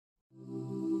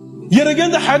Yet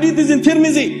again the hadith is in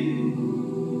Tirmizi.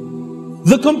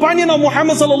 The companion of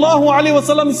Muhammad sallallahu alaihi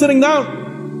wasallam is sitting down,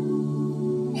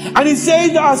 and he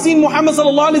says, I seen Muhammad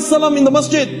sallallahu alaihi wasallam in the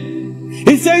masjid.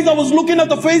 He says, I was looking at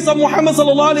the face of Muhammad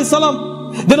sallallahu alaihi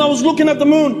wasallam, then I was looking at the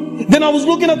moon, then I was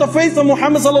looking at the face of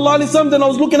Muhammad sallallahu alaihi wasallam, then I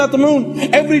was looking at the moon.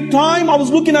 Every time I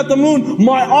was looking at the moon,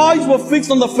 my eyes were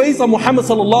fixed on the face of Muhammad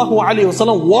sallallahu alaihi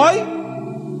wasallam. Why?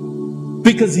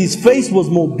 Because his face was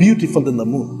more beautiful than the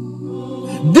moon.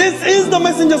 This is the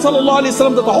Messenger sallallahu alaihi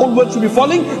wasallam that the whole world should be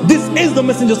following. This is the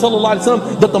Messenger sallallahu alaihi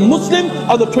wasallam that the Muslim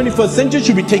of the 21st century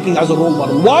should be taking as a role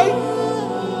model. Why?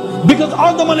 Because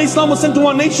Adam alayhi salam was sent to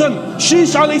one nation,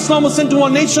 Shish alayhi salam was sent to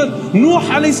one nation, Nuh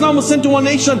alayhi salam was sent to one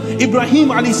nation, Ibrahim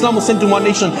alayhi salam was sent to one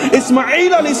nation,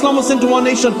 Ismail alayhi salam was sent to one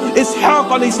nation, Ishaq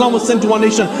alayhi salam was sent to one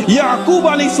nation, Yaqub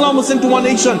alayhi salam was sent to one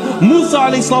nation, Musa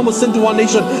alayhi salam was sent to one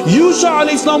nation, Yusha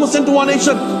alayhi salam was sent to one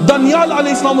nation, Daniel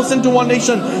alayhi salam was sent to one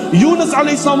nation, Yunus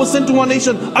alayhi salam was sent to one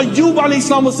nation, Ayyub alayhi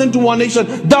salam was sent to one nation,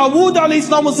 Dawood alayhi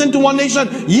salam was sent to one nation,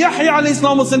 Yahya alayhi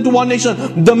salam was sent to one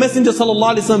nation. The Messenger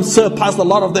sallallahu alaihi wasallam surpassed a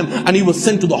lot of them, and he was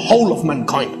sent to the whole of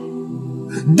mankind.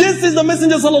 This is the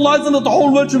Messenger sallallahu alaihi wasallam that the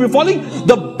whole world should be following.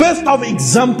 The best of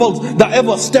examples that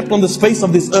ever stepped on the face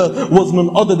of this earth was none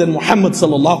other than Muhammad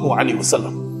sallallahu alaihi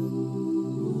wasallam.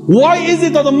 Why is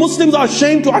it that the Muslims are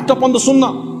ashamed to act upon the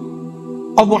sunnah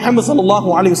of Muhammad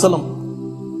sallallahu alaihi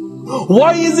wasallam?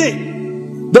 Why is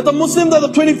it that the Muslims of the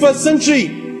 21st century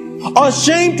are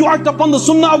ashamed to act upon the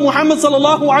sunnah of Muhammad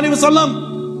sallallahu alaihi wasallam?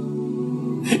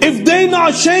 If they're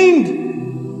not ashamed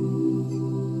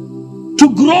to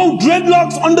grow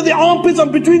dreadlocks under their armpits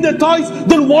and between their thighs,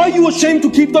 then why are you ashamed to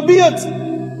keep the beard?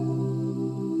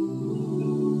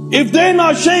 If they're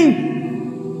not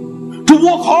ashamed to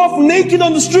walk half naked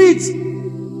on the streets,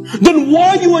 then why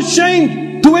are you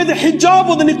ashamed to wear the hijab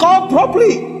or the niqab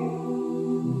properly?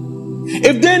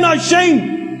 If they're not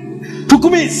ashamed to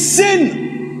commit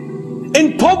sin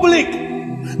in public,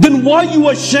 then why are you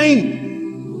ashamed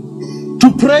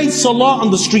to pray salah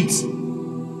on the streets?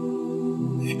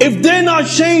 If they're not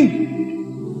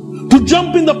ashamed to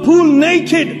jump in the pool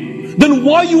naked, then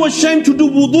why are you ashamed to do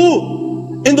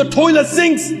wudu in the toilet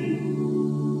sinks?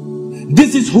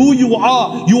 This is who you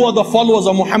are. You are the followers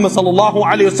of Muhammad sallallahu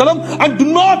alaihi wasallam, and do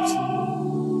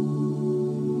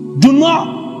not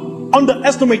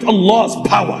underestimate Allah's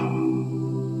power.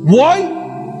 Why?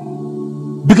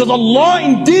 Because Allah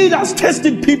indeed has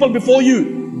tested people before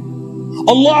you.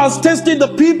 Allah has tested the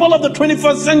people of the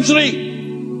 21st century.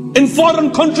 In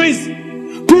foreign countries,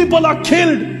 people are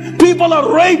killed, people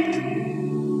are raped.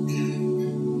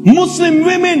 Muslim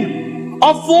women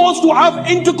are forced to have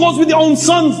intercourse with their own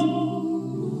sons.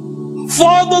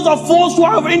 Fathers are forced to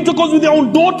have intercourse with their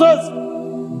own daughters.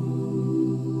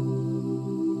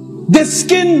 Their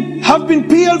skin have been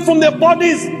peeled from their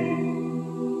bodies.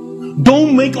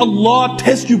 Don't make Allah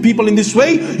test you people in this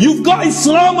way. You've got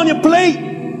Islam on your plate.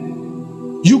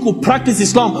 You could practice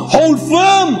Islam. Hold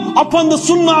firm upon the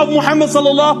sunnah of Muhammad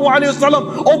sallallahu alaihi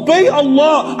wasallam. Obey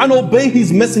Allah and obey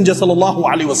His Messenger sallallahu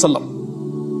alaihi wasallam.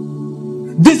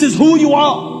 This is who you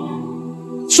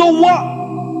are. So what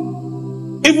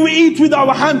if we eat with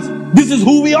our hands? This is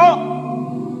who we are.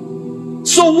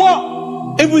 So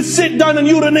what if we sit down and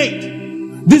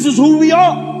urinate? This is who we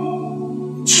are.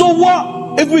 So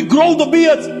what if we grow the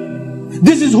beard?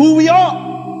 This is who we are.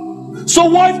 So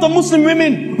why if the Muslim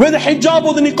women wear the hijab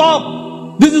or the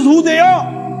niqab? This is who they are.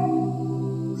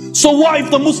 So why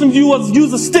if the Muslim viewers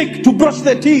use a stick to brush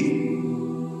their teeth?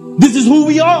 This is who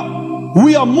we are.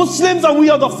 We are Muslims and we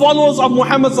are the followers of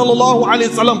Muhammad sallallahu alaihi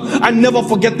wasallam. And never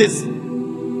forget this.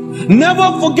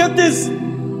 Never forget this.